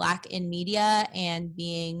Black in media and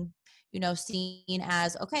being, you know, seen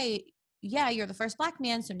as, okay, yeah, you're the first Black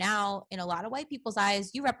man. So now in a lot of white people's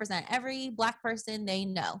eyes, you represent every Black person they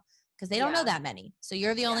know, because they don't know that many. So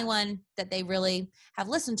you're the only one that they really have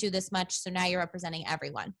listened to this much. So now you're representing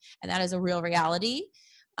everyone. And that is a real reality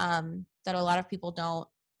that a lot of people don't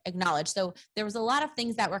acknowledge. So there was a lot of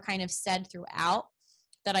things that were kind of said throughout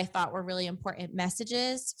that I thought were really important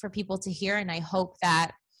messages for people to hear. And I hope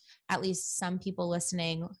that at least some people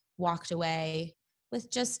listening walked away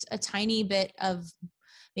with just a tiny bit of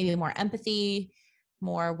maybe more empathy,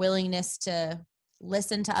 more willingness to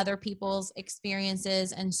listen to other people's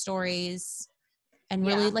experiences and stories, and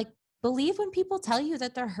really like believe when people tell you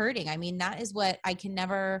that they're hurting. I mean, that is what I can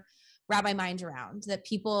never wrap my mind around, that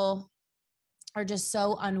people are just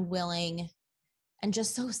so unwilling and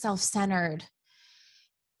just so self-centered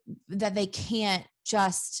that they can't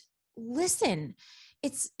just listen.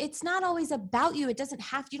 It's not always about you. You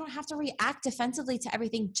don't have to react defensively to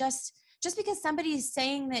everything. Just because somebody is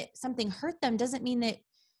saying that something hurt them doesn't mean that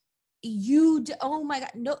oh my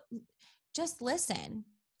God, no, just listen.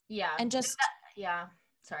 Yeah. And just,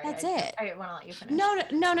 sorry. That's it. I want to let you finish. No.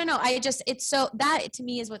 It's so, that to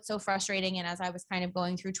me is what's so frustrating. And as I was kind of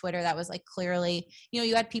going through Twitter, that was like clearly, you know,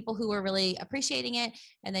 you had people who were really appreciating it.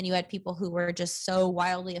 And then you had people who were just so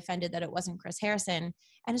wildly offended that it wasn't Chris Harrison.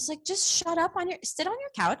 And it's like, just sit on your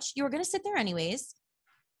couch. You were going to sit there anyways.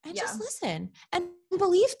 And just listen and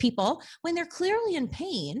believe people when they're clearly in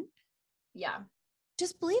pain. Yeah.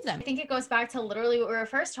 Just believe them. I think it goes back to literally what we were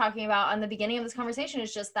first talking about on the beginning of this conversation,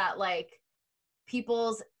 is just that like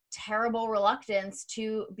people's terrible reluctance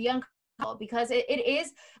to be uncomfortable, because it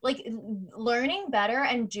is like learning better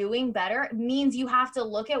and doing better means you have to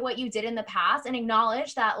look at what you did in the past and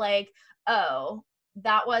acknowledge that like, oh,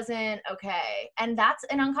 that wasn't okay. And that's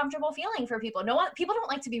an uncomfortable feeling for people. People don't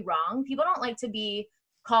like to be wrong. People don't like to be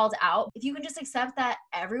called out. If you can just accept that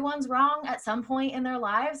everyone's wrong at some point in their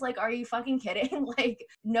lives, like, are you fucking kidding? Like,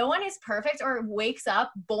 no one is perfect or wakes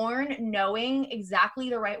up born knowing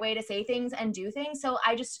exactly the right way to say things and do things. So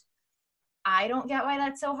I don't get why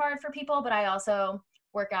that's so hard for people, but I also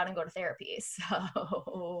work out and go to therapy.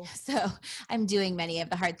 So I'm doing many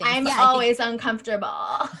of the hard things. I'm always uncomfortable.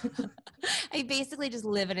 I basically just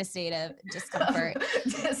live in a state of discomfort.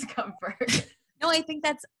 No, I think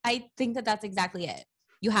that's exactly it.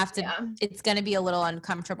 You have to, it's going to be a little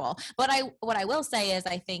uncomfortable. But what I will say is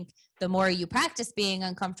I think the more you practice being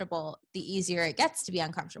uncomfortable, the easier it gets to be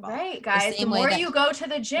uncomfortable. Right, guys. The more you go to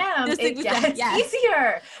the gym, it gets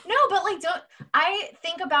easier. No, but like, I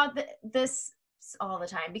think about this all the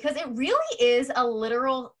time, because it really is a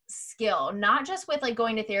literal skill, not just with like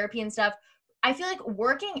going to therapy and stuff. I feel like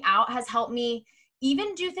working out has helped me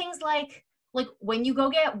even do things like like when you go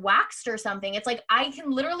get waxed or something, it's like I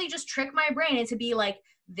can literally just trick my brain into be like,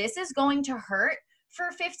 this is going to hurt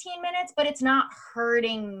for 15 minutes, but it's not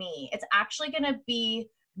hurting me. It's actually going to be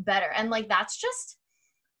better. And like, that's just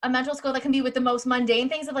a mental skill that can be with the most mundane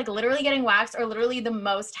things of like literally getting waxed, or literally the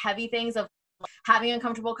most heavy things of having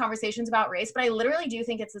uncomfortable conversations about race. But I literally do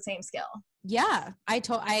think it's the same skill. Yeah. I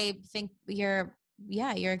think you're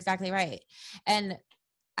exactly right. And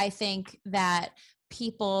I think that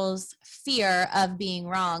people's fear of being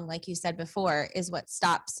wrong, like you said before, is what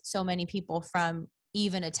stops so many people from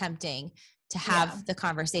even attempting to have the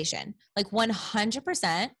conversation. Like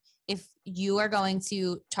 100%, if you are going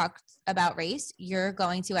to talk about race, you're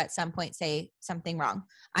going to at some point say something wrong.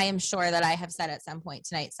 I am sure that I have said at some point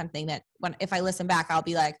tonight something that if I listen back, I'll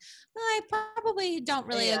be like, I probably don't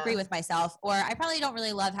really agree with myself, or I probably don't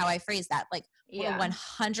really love how I phrased that. Like we're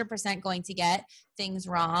 100% going to get things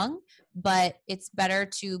wrong, but it's better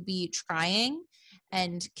to be trying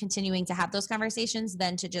and continuing to have those conversations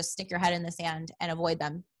than to just stick your head in the sand and avoid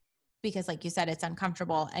them. Because like you said, it's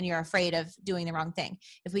uncomfortable and you're afraid of doing the wrong thing.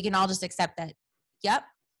 If we can all just accept that, yep,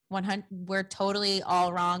 100, we're totally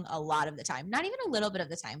all wrong a lot of the time. Not even a little bit of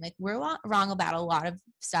the time. Like we're wrong about a lot of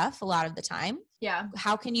stuff a lot of the time. Yeah.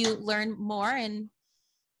 How can you learn more and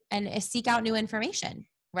seek out new information,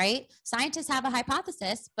 right? Scientists have a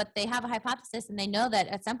hypothesis, but they have a hypothesis and they know that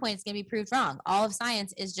at some point it's going to be proved wrong. All of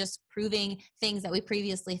science is just proving things that we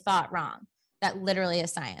previously thought wrong. That literally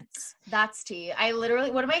is science. That's tea.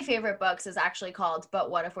 One of my favorite books is actually called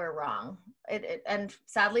But What If We're Wrong? And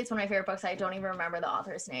sadly, it's one of my favorite books. I don't even remember the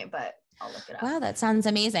author's name, but I'll look it up. Wow, that sounds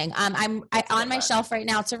amazing. I'm on my shelf right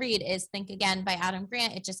now to read is Think Again by Adam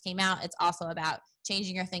Grant. It just came out. It's also about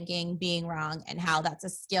changing your thinking, being wrong, and how that's a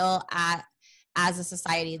skill as a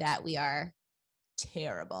society that we are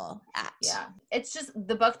terrible at. Yeah. It's just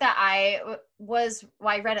the book that I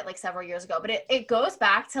read it like several years ago, but it goes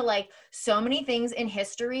back to like so many things in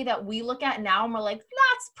history that we look at now and we're like,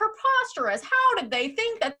 that's preposterous. How did they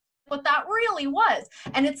think that what that really was?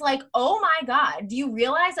 And it's like, oh my God, do you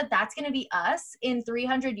realize that that's going to be us in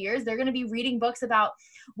 300 years? They're going to be reading books about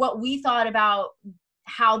what we thought about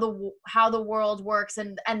how the world works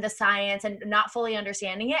and the science, and not fully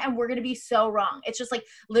understanding it. And we're going to be so wrong. It's just like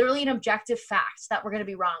literally an objective fact that we're going to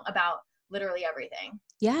be wrong about literally everything.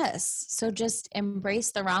 Yes. So just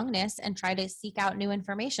embrace the wrongness and try to seek out new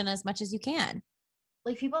information as much as you can.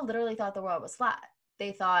 Like people literally thought the world was flat.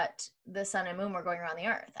 They thought the sun and moon were going around the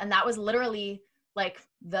earth. And that was literally like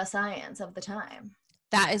the science of the time.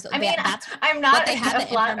 That's I'm not what they have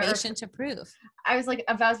the information to prove. I was like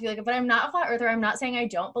about to be like, but I'm not a flat earther. I'm not saying I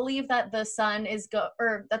don't believe that the sun is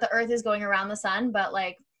or that the earth is going around the sun, but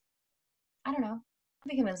like, I don't know. I'd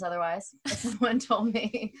be convinced otherwise if someone told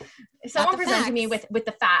me. If someone presented me with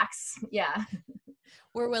the facts, yeah.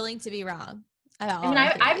 We're willing to be wrong.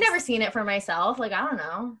 I've never seen it for myself. Like, I don't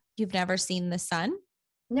know. You've never seen the sun?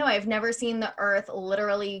 No, I've never seen the earth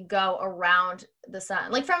literally go around the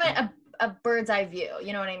sun. Like from a bird's eye view,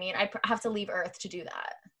 you know what I mean? I have to leave Earth to do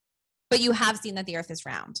that. But you have seen that the earth is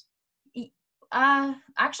round.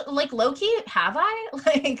 Actually, like low-key, have I?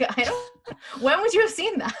 Like, I don't, when would you have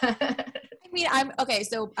seen that? I mean,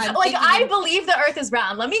 I believe the earth is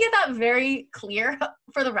round. Let me get that very clear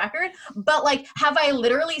for the record. But like, have I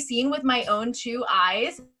literally seen with my own two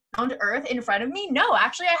eyes round earth in front of me? No,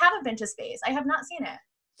 actually, I haven't been to space. I have not seen it.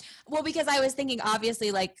 Well, because I was thinking,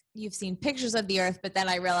 obviously, like you've seen pictures of the earth, but then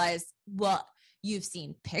I realized, well, you've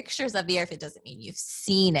seen pictures of the earth. It doesn't mean you've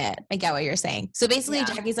seen it. I get what you're saying. So basically,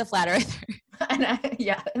 Jackie's a flat earther.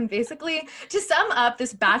 And basically, to sum up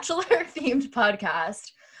this Bachelor-themed podcast,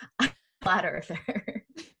 I'm a flat earther.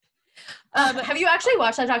 Have you actually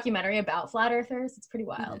watched that documentary about flat earthers? It's pretty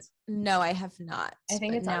wild. No, I have not. I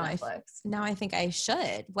think it's on Netflix. Now I think I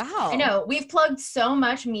should. Wow. I know. We've plugged so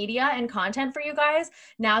much media and content for you guys.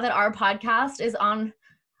 Now that our podcast is on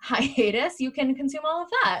hiatus, you can consume all of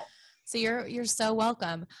that. So you're so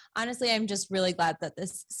welcome. Honestly, I'm just really glad that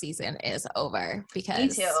this season is over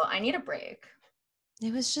because me too. I need a break.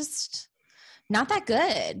 It was just not that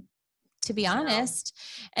good, to be honest.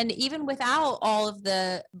 No. And even without all of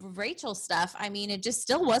the Rachel stuff, I mean, it just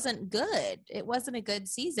still wasn't good. It wasn't a good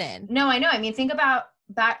season. No, I know. I mean, think about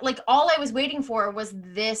back, like all I was waiting for was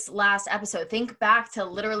this last episode. Think back to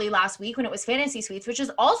literally last week when it was Fantasy Suites, which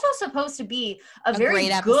is also supposed to be a very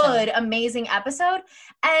good, amazing episode.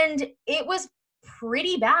 And it was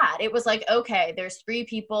pretty bad. It was like, okay, there's 3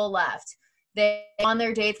 people left. They on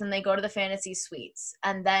their dates and they go to the Fantasy Suites.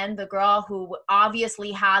 And then the girl who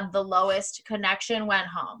obviously had the lowest connection went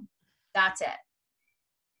home. That's it.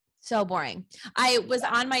 So boring. I was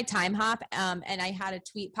on my time hop and I had a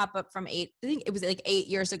tweet pop up from I think it was like 8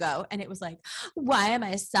 years ago. And it was like, why am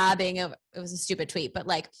I sobbing? It was a stupid tweet, but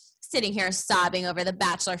like sitting here sobbing over the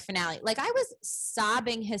Bachelor finale. Like I was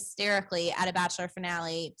sobbing hysterically at a Bachelor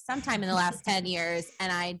finale sometime in the last 10 years.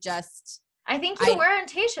 And I think you were in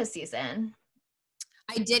Tayshia's season.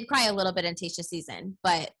 I did cry a little bit in Tayshia's season,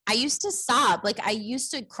 but I used to sob. Like I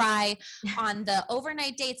used to cry on the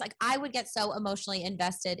overnight dates. Like I would get so emotionally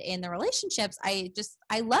invested in the relationships. I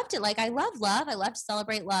loved it. Like I love love. I love to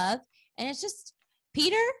celebrate love. And it's just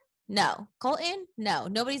Peter, no. Colton, no.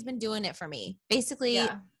 Nobody's been doing it for me. Basically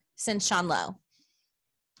since Sean Lowe.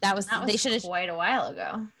 That was they should have quite a while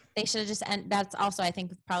ago. They should have just that's also I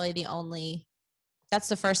think probably that's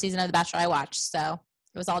the first season of The Bachelor I watched. So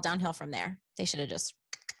it was all downhill from there. They should have just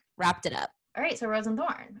wrapped it up. All right, so Rose and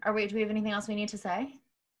Thorn. Do we have anything else we need to say?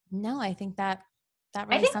 No, I think that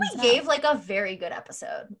really sums it up. I think we gave like a very good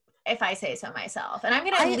episode, if I say so myself. And I'm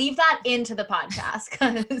going to leave that into the podcast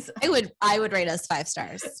because I would rate us 5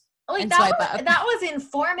 stars. Like that was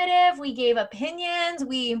informative. We gave opinions.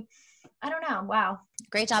 I don't know. Wow.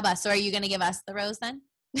 Great job, us. So are you going to give us the rose then?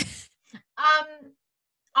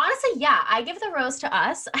 Honestly, yeah, I give the rose to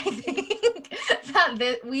us. I think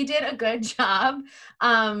that we did a good job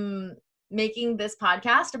making this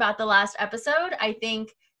podcast about the last episode. I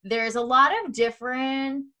think there's a lot of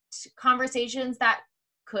different conversations that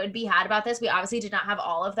could be had about this. We obviously did not have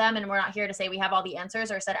all of them, and we're not here to say we have all the answers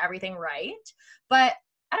or said everything right. But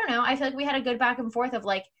I don't know. I feel like we had a good back and forth of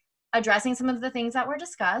like addressing some of the things that were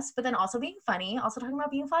discussed, but then also being funny, also talking about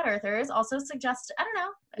being flat earthers, also suggest, I don't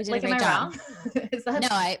know. We did a great job. No,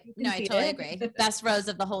 I totally agree. Best rose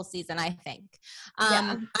of the whole season, I think.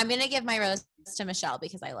 I'm going to give my rose to Michelle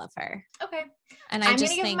because I love her. Okay. And I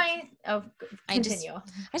just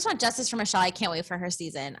want justice for Michelle. I can't wait for her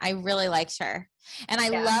season. I really liked her. And I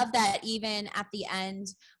love that even at the end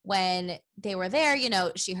when they were there, you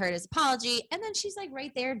know, she heard his apology and then she's like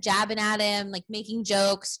right there jabbing at him, like making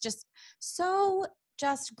jokes, just so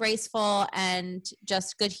just graceful and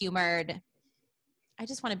just good humored. I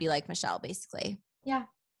just want to be like Michelle, basically. Yeah,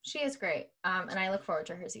 she is great. And I look forward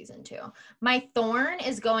to her season too. My thorn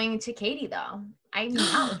is going to Katie though. I'm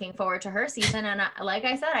not looking forward to her season. And like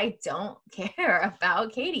I said, I don't care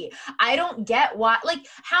about Katie. I don't get why, like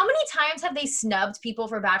how many times have they snubbed people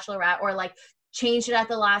for Bachelorette or like changed it at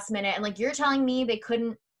the last minute? And like, you're telling me they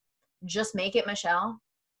couldn't just make it Michelle?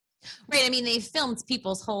 Right. I mean, they've filmed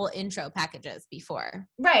people's whole intro packages before.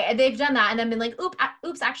 Right. And they've done that and then been like,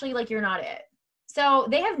 oops, actually, like you're not it. So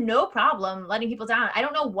they have no problem letting people down. I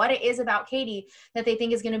don't know what it is about Katie that they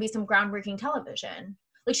think is going to be some groundbreaking television.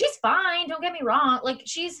 Like, she's fine. Don't get me wrong. Like,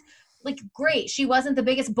 she's like great. She wasn't the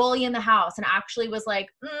biggest bully in the house and actually was like,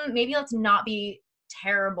 maybe let's not be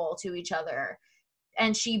terrible to each other.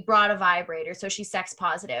 And she brought a vibrator. So she's sex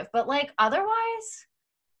positive. But like, otherwise,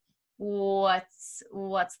 what's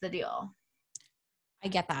the deal? I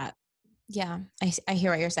get that. Yeah, I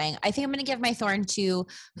hear what you're saying. I think I'm going to give my thorn to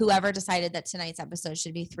whoever decided that tonight's episode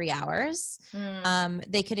should be 3 hours.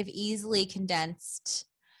 They could have easily condensed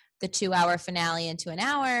the 2-hour finale into an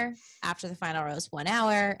hour, after the final rose 1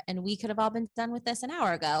 hour, and we could have all been done with this an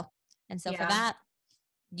hour ago. And so for that,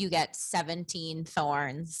 you get 17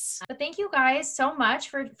 thorns. But thank you guys so much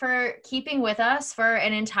for keeping with us for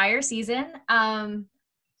an entire season.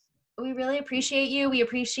 We really appreciate you. We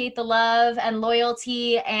appreciate the love and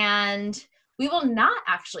loyalty, and we will not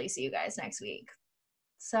actually see you guys next week.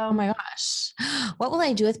 So, oh my gosh, what will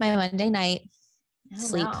I do with my Monday night?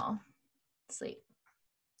 Sleep.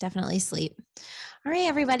 Definitely sleep. All right,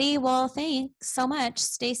 everybody. Well, thanks so much.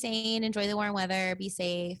 Stay sane. Enjoy the warm weather. Be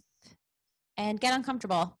safe. And get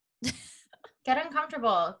uncomfortable. Get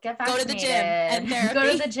uncomfortable. Get vaccinated. Go to the gym and therapy.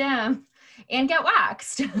 Go to the gym and get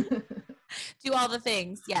waxed. Do all the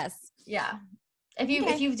things. Yes. Yeah. If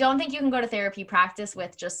you don't think you can go to therapy, practice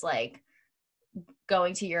with just like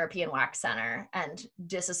going to European Wax Center and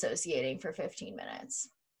disassociating for 15 minutes.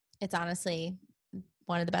 It's honestly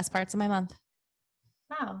one of the best parts of my month.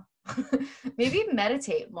 Wow. Maybe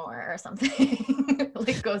meditate more or something.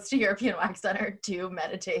 Like goes to European Wax Center to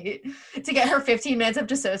meditate to get her 15 minutes of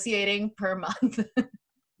dissociating per month.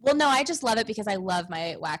 Well, no, I just love it because I love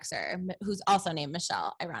my waxer, who's also named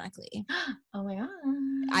Michelle, ironically. Oh my God.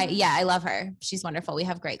 I love her. She's wonderful. We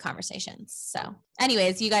have great conversations. So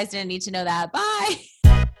anyways, you guys didn't need to know that. Bye.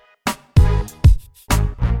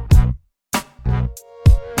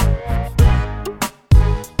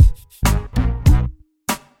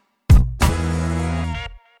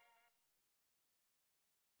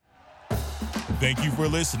 Thank you for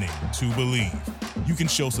listening to Believe. You can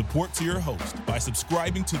show support to your host by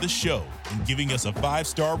subscribing to the show and giving us a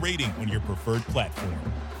 5-star rating on your preferred platform.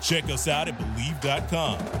 Check us out at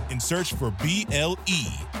Believe.com and search for BLEAV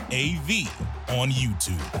on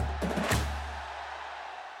YouTube.